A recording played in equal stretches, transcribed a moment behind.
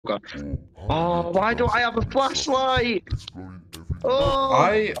God. Oh, why don't I have a flashlight?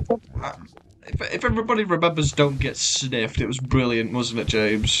 Oh. If everybody remembers Don't Get Sniffed, it was brilliant, wasn't it,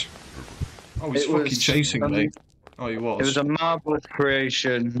 James? Oh, he's fucking chasing me. Oh, he was. It was a marvelous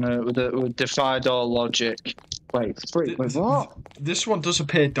creation that defied all logic. Wait, what? This one does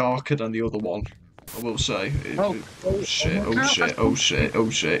appear darker than the other one, I will say. Oh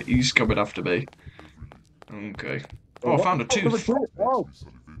shit. He's coming after me. Okay. Oh, I found a tooth. Whoa.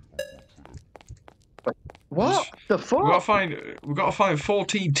 What the fuck? We gotta find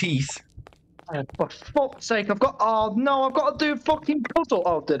 14 teeth. For fuck's sake, I've got to do a fucking puzzle.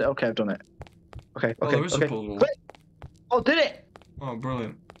 Oh, did it? Okay, I've done it. Okay. Oh, there is a puzzle. Wait. Oh, did it? Oh,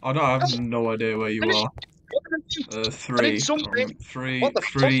 brilliant. I have no idea where you are. Three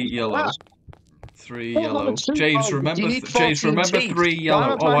yellow. Three yellow. James, remember 3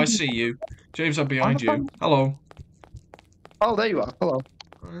 yellow. Oh, I see you. James, I'm behind you. Hello. Oh, there you are. Hello.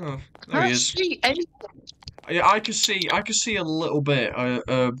 Oh, there he is. Yeah, I can see a little bit.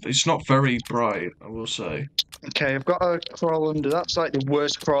 It's not very bright, I will say. Okay, I've got to crawl under. That's like the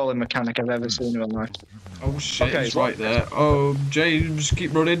worst crawling mechanic I've ever seen in my life. Oh shit, he's right there. Oh, James,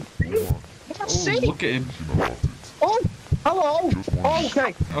 keep running. Oh, look at him. Oh, hello. Oh,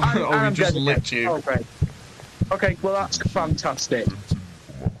 okay. He just licked you. Okay, well that's fantastic.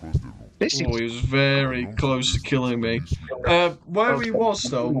 He was very close to killing me. Where he was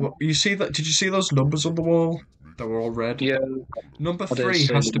though, you see that? Did you see those numbers on the wall? They were all red. Yeah. Number 3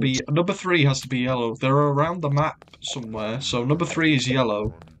 has to be yellow. They're around the map somewhere. So number 3 is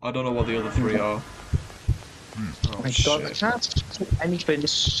yellow. I don't know what the other 3 are. Oh my God, I can't do anything.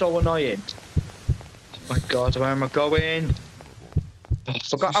 It's so annoying. Oh my God, where am I going? I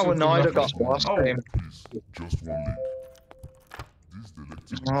forgot how annoyed I got last time.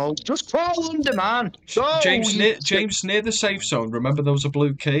 Oh, just crawl under, man! Go, James, near the safe zone, remember there was a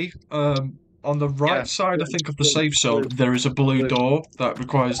blue key? On the right side, I think, of the safe zone, there is a blue door that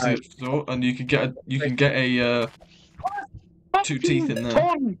requires the door, and you can get a 2 teeth in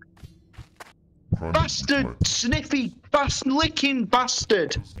there. Bastard! Sniffy, licking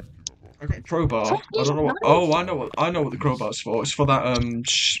bastard! I got a crowbar. I don't know what. Oh, I know what the crowbar's for. It's for that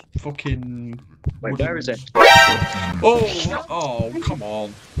fucking. Wait, where is it? Oh, come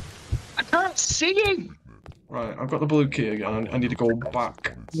on. I can't see him. Right, I've got the blue key again. I need to go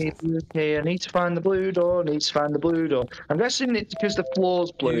back. Okay, I need to find the blue door. I'm guessing it's because the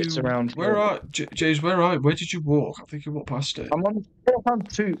floor's blue. It's around. James? Where are you? Where did you walk? I think you walked past it. I'm on the floor on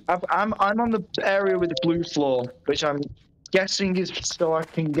 2. I'm on the area with the blue floor, which I'm guessing is so I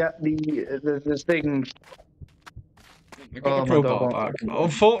can get the thing. I got the crowbar back.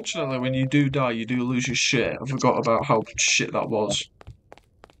 Unfortunately, when you do die, you do lose your shit. I forgot about how shit that was.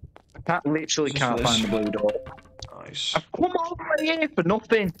 I can't find the blue door. Nice. I've come all the way here for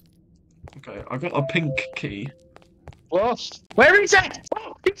nothing. Okay, I got a pink key. What? Where is it?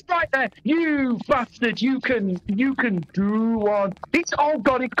 Oh, it's right there. You bastard! You can do one. It's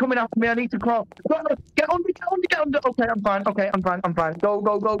God! It's coming after me. I need to crawl. Get under. Okay, I'm fine. Go.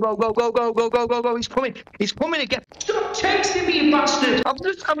 He's coming again. Stop chasing me, you bastard!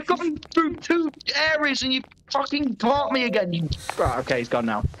 I've gone through 2 areas and you fucking caught me again. Right, okay, he's gone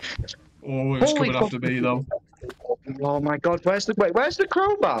now. Oh, it's coming after me though. Oh my God! Where's the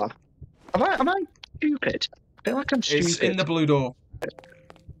crowbar? Am I stupid? I feel like I'm stupid. It's in the blue door.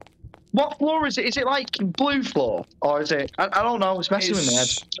 What floor is it? Is it like blue floor? Or is it... I don't know, it's messing with my head.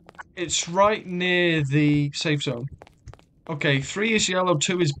 It's right near the safe zone. Okay, 3 is yellow,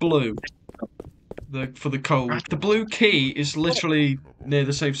 2 is blue. For the code. The blue key is literally near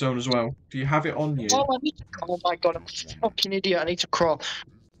the safe zone as well. Do you have it on you? Oh my God, I'm a fucking idiot. I need to crawl.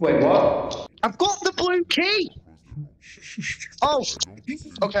 Wait, what? I've got the blue key! Oh,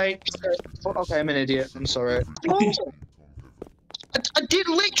 okay, I'm an idiot. I'm sorry. I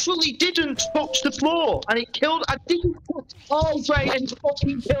literally didn't touch the floor, and it killed. I didn't touch. Oh, great, and it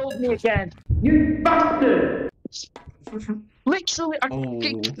fucking killed me again. You bastard! Literally, I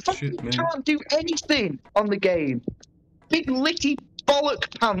can't do anything on the game. Big licky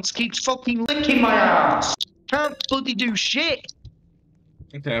bollock pants keeps fucking licking my ass. Can't bloody do shit.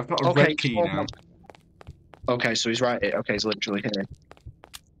 Okay, I've got a red key now. Okay, so he's right here. Okay, he's literally here.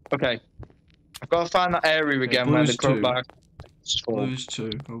 Okay. I've got to find that area again where the crowbar is. Blue's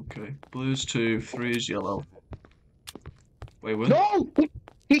 2, okay. Blue's 2, 3 is yellow. Wait, what? No!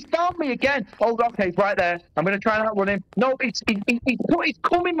 He's found me again! Oh, okay, right there. I'm going to try and outrun him. No, he's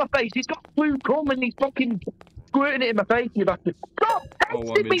cum in my face. He's got blue cum and he's fucking squirting it in my face, you bastard. Stop!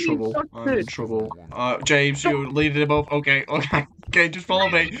 Oh, I'm in trouble. I'm in trouble. James, you're leading him up. Okay, just follow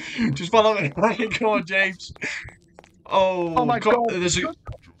me. Come on, James. Oh my God.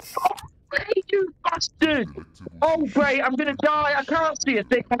 Hey, you bastard! Oh, great, I'm gonna die. I can't see a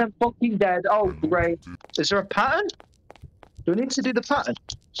thing and I'm fucking dead. Oh, great. Is there a pattern? Do I need to do the pattern?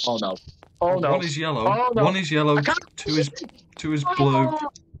 Oh, no. Oh, no. One is yellow. Oh, no. One is yellow. I can't Two is blue.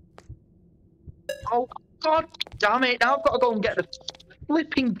 Oh, God damn it. Now I've got to go and get the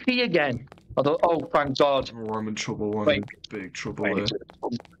flipping key again. Oh, thank God. Oh, I'm in trouble. I'm Wait. in big trouble Wait. here.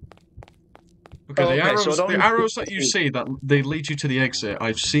 Okay, Okay, the arrows that you see, that they lead you to the exit.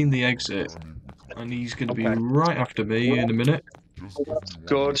 I've seen the exit. And he's going to be right after me in a minute.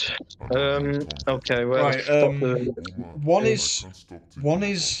 Good. Okay, well, right, one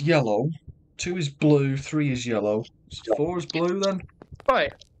is yellow, 2 is blue, 3 is yellow. 4 is blue then?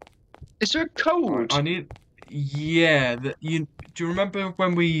 Right. Is there a code? Right, yeah, do you remember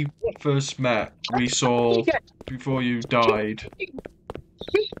when we first met? We saw before you died.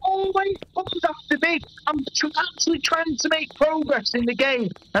 He always comes after me. I'm actually trying to make progress in the game,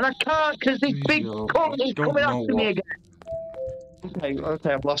 and I can't because this big cunt is coming after me again.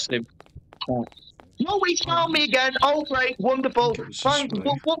 Okay, I've lost him. Oh. No, he's found me again. Oh, great, wonderful. Thanks.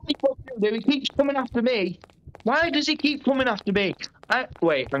 What did he do? He keeps coming after me. Why does he keep coming after me?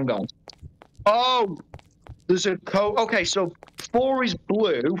 Wait, hang on. Oh, there's a code. Okay, so 4 is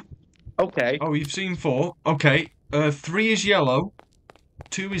blue. Okay. Oh, you've seen 4. Okay. 3 is yellow.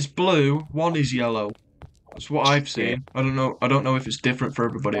 2 is blue. 1 is yellow. That's what I've seen. I don't know. I don't know if it's different for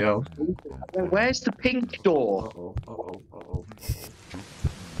everybody else. Where's the pink door?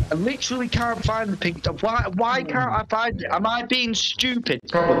 I literally can't find the pink door. Why can't I find it? Am I being stupid?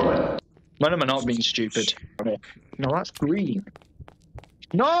 Probably. When am I not being stupid? No, that's green.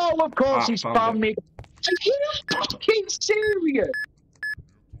 No, of course he's found me. Are you fucking serious?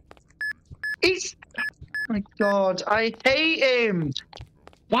 Oh my God, I hate him.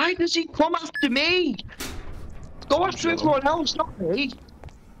 Why does he come after me? Go after everyone else, not me.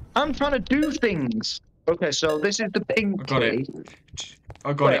 I'm trying to do things. Okay, so this is the pink key.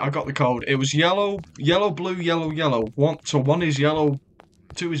 I got it. I got the code. It was yellow, blue, yellow. 1 is yellow,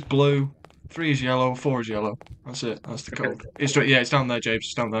 2 is blue, 3 is yellow, 4 is yellow. That's it. That's the code. It's down there, James.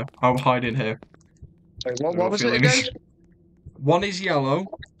 It's down there. I'll hide in here. Sorry, what was it again? 1 is yellow,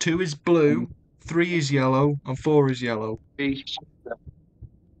 2 is blue, 3 is yellow, and 4 is yellow.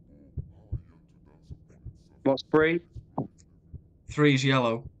 What's 3? 3 is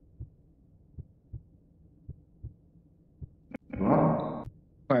yellow.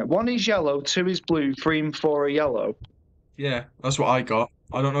 Right, 1 is yellow, 2 is blue, 3 and 4 are yellow. Yeah, that's what I got.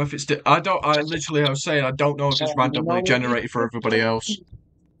 I don't know if it's. I was saying I don't know if it's randomly generated for everybody else.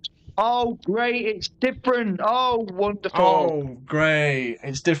 Oh, great! It's different. Oh, wonderful. Oh, great!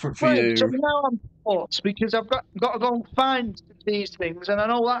 It's different for you. So now I'm fucked because I've got to go and find these things, and I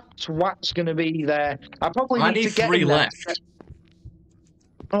know that what's going to be there. I need to get 3 left.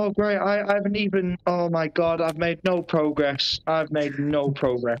 Oh, great! I haven't even. Oh my God! I've made no progress. I need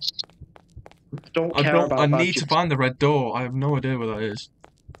to find the red door. I have no idea where that is.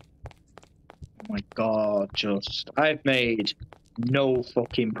 Oh my God! I've made no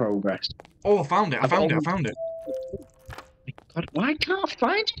fucking progress. Oh, I found it. I found it. God, why can't I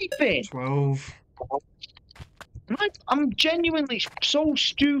find anything? 12. I'm genuinely so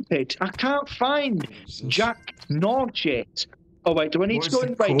stupid. I can't find Jack nor shit. Oh wait, do I need to go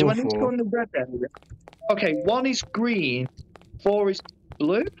in? Wait, do I need to go in the red area? Okay, 1 is green, 4 is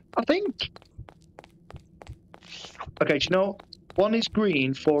blue, I think. Okay, do you know? 1 is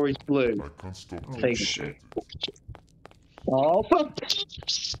green, 4 is blue. Oh shit. Oh, for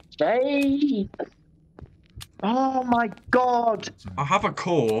Pete's sake! Oh my God! I have a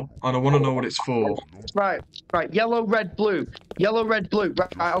core, and I want to know what it's for. Right. Yellow, red, blue. Yellow, red, blue.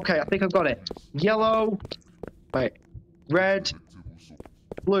 Right, okay, I think I've got it. Yellow. Wait. Red.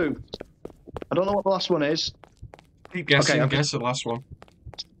 Blue. I don't know what the last one is. Keep guessing. Okay, guess the last one.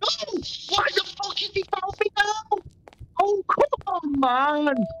 No! Why the fuck is he found me now? Oh, come on,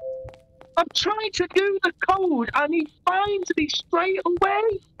 man! I'm trying to do the code, and he finds me straight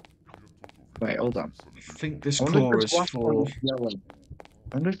away. Wait, hold on. I think this core is for. I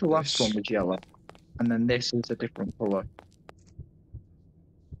wonder if the last one was yellow, and then this is a different colour.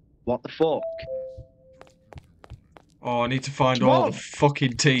 What the fuck? Oh, I need to find all the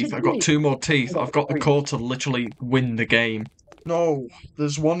fucking teeth. I've got 2 more teeth. I've got the core to literally win the game. No,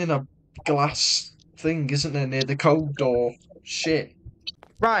 there's one in a glass thing, isn't there, near the code door? Shit.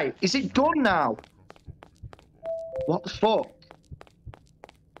 Right, is it done now? What the fuck?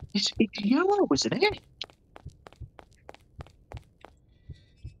 It's yellow, isn't it?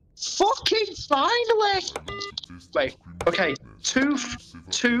 Fucking finally! Wait, okay, tooth.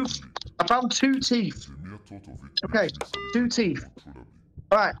 I found 2 teeth. Okay, 2 teeth.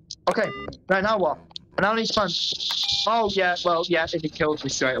 Alright, okay. Right, now what? I now need to find... Oh, yeah, well, yeah, he killed me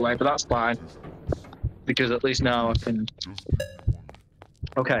straight away, but that's fine. Because at least now I can...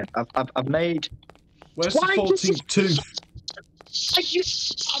 Okay, I've made... Where's the 14th tooth?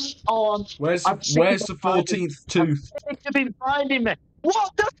 Where's the 14th tooth? You've been finding me.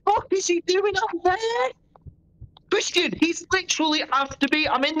 What the fuck is he doing up there? Christian, he's literally after me.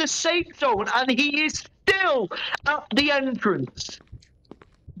 I'm in the safe zone and he is still at the entrance.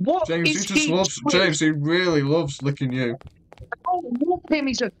 What James, is he just loves... James, he really loves licking you. I don't love him,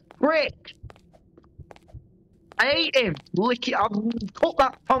 he's a prick. I hate him. Lick it. I've cut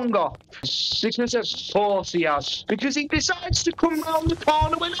that tongue off. Because of course he has. Because he decides to come round the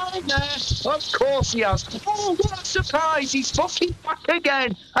corner when I'm there. Of course he has. Oh, what a surprise. He's fucking back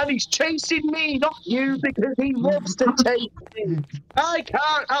again. And he's chasing me, not you, because he loves to take me. I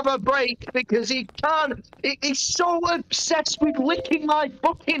can't have a break because he can't. He's so obsessed with licking my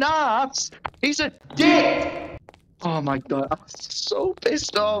fucking ass. He's a dick. Oh my god. I'm so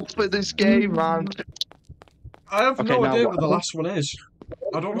pissed off with this game, man. I have no idea where the last one is.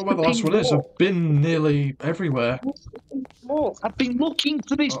 I don't know where the last one is. I've been nearly everywhere. I've been looking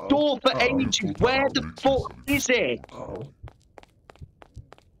for this door for ages. Where the fuck is it?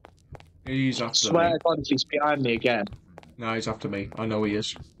 He's after me. I swear to God, he's behind me again. No, he's after me. I know he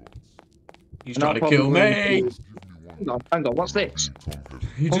is. He's trying to kill me. Hang on, what's this?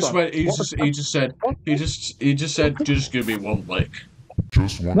 He just said, just give me one lick.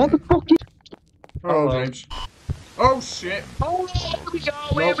 Just one. What the fuck is... Oh, James. Oh shit! Oh, here we go,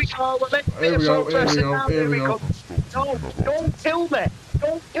 here we go. Here we go. No, don't kill me.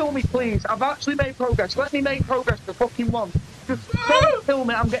 Don't kill me, please. I've actually made progress. Let me make progress for fucking once. Just don't kill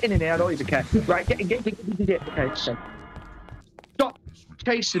me. I'm getting in here. I don't even care. Right, get. Okay. Stop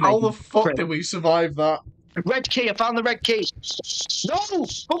chasing me. How the fuck did we survive that? Red key. I found the red key. No,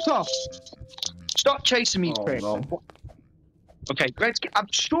 fuck off. Stop chasing me, prick. No. Okay, red key. I'm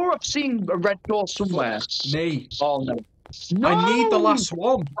sure I've seen a red door somewhere. Me. Oh no. No! I need the last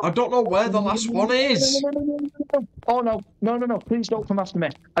one. I don't know where the last one is. Oh no, no! Please don't come after me.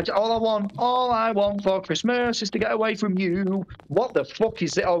 All I want for Christmas is to get away from you. What the fuck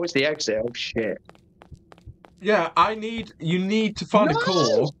is it? Oh, it's the exit. Oh shit. Yeah, you need to find a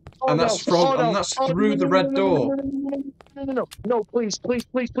core, and that's through the red door. No, please. Where's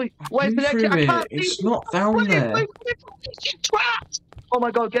the exit? It's not down there. Oh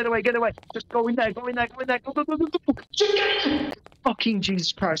my god, get away. Just go in there. Go. Fucking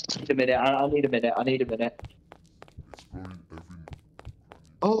Jesus Christ. I need a minute.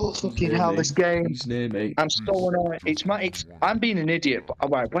 Oh, fucking hell, this game. He's near me. I'm so annoyed. I'm being an idiot,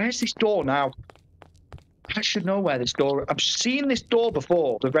 but where's this door now? I should know where this door... I've seen this door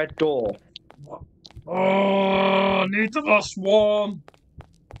before, the red door. What? Oh, I need the last one.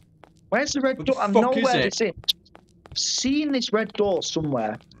 Where's the red door? I know where this is. I've seen this red door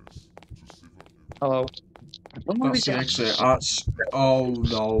somewhere. Hello. That's the exit. That's... Oh,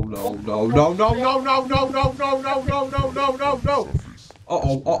 no.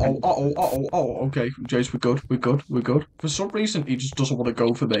 Uh-oh. Okay, Jace, we're good. For some reason, he just doesn't want to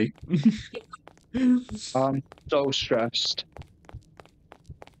go for me. I'm so stressed.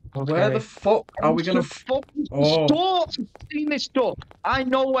 Okay. Where the fuck are we gonna... Door! I've seen this door. I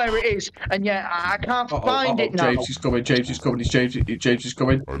know where it is, and yet I can't find it now. James is coming. James is coming. James is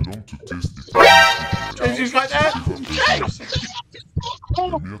coming. I long to test it. James is right there. James!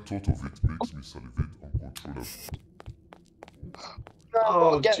 The mere thought of it makes me salivate uncontrollably.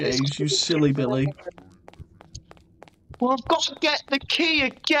 Oh, James, you silly Billy. Well, I've got to get the key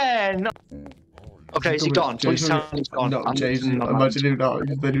again. Okay, is he gone? Please tell me he's gone. No, James, imagine him not.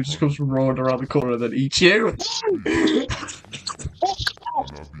 Then he just comes from roaring around the corner and then eats you.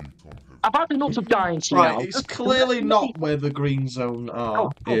 I've had enough of dying to right, now. it's clearly not where the green zone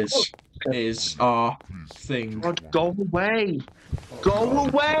is our thing. God, go away. Go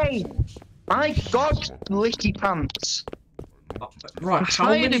away. My God, licky pants. Right, how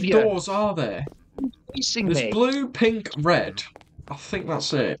many doors are there? There's blue, pink, red. I think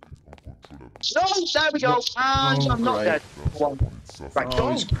that's it. No, there we go. And I'm not dead. Right,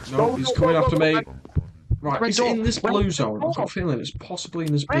 he's coming after me. Right, is it in this blue zone? I've got a feeling it's possibly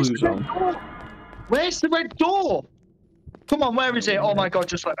in this blue zone. Where's the red door? Come on, where is it? Oh my God,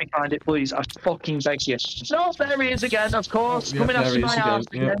 just let me find it, please. I fucking beg you. No, there he is again, of course. Coming after my house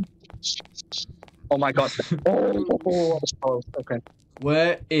again. Oh my God. Okay.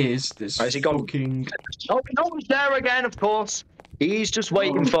 Where is this fucking... Oh, no, he's there again, of course. He's just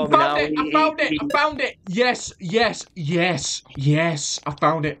waiting for me now. I found it! Yes! I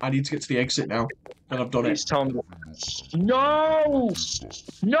found it. I need to get to the exit now. And I've done it. No!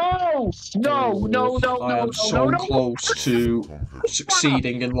 No! No! No! No! I No! am so No! close to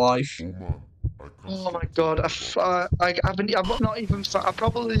succeeding in life. Oh my god! I've not even. I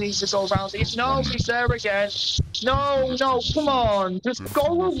probably need to go down. No, he's there again. No! No! Come on! Just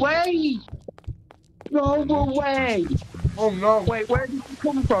go away! Go away! Oh no! Wait, where did you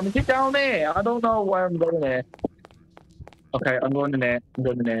come from? Is it down here? I don't know where I'm going here. Okay, I'm going in here. I'm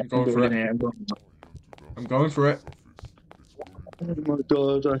going in here. I'm going for it. Oh my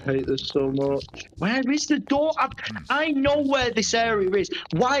god, I hate this so much. Where is the door? I know where this area is.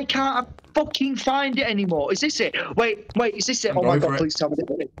 Why can't I fucking find it anymore? Is this it? Wait, is this it? Oh my god, please tell me this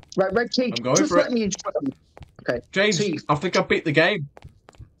is it. Right, red key. Just let me instruct you. Okay. James, teeth. I think I beat the game.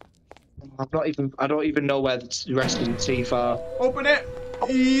 I don't even know where the rest of the teeth are. Open it.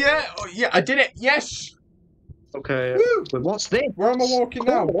 Yeah, I did it. Yes. Okay. Woo! Wait, what's this? Where am I walking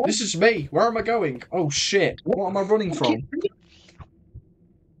now? This is me. Where am I going? Oh shit. What am I running from?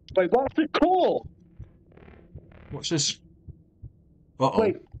 Wait, what's the core? What's this?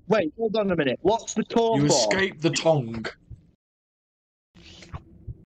 Uh-oh. Wait, hold on a minute. What's the core for? You escaped the tongue.